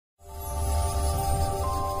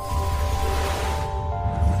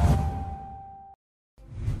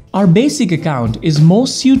Our basic account is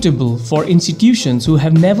most suitable for institutions who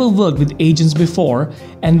have never worked with agents before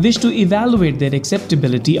and wish to evaluate their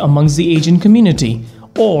acceptability amongst the agent community,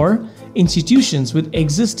 or institutions with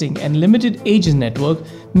existing and limited agent network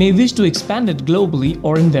may wish to expand it globally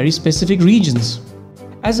or in very specific regions.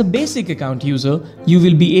 As a basic account user, you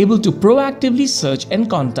will be able to proactively search and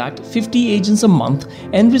contact 50 agents a month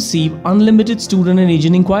and receive unlimited student and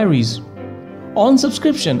agent inquiries. On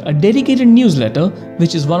subscription, a dedicated newsletter,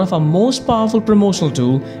 which is one of our most powerful promotional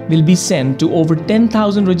tools, will be sent to over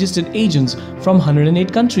 10,000 registered agents from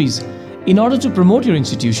 108 countries in order to promote your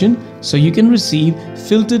institution, so you can receive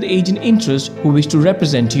filtered agent interest who wish to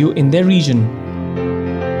represent you in their region.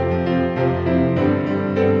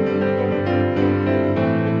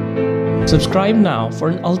 Subscribe now for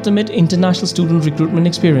an ultimate international student recruitment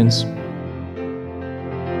experience.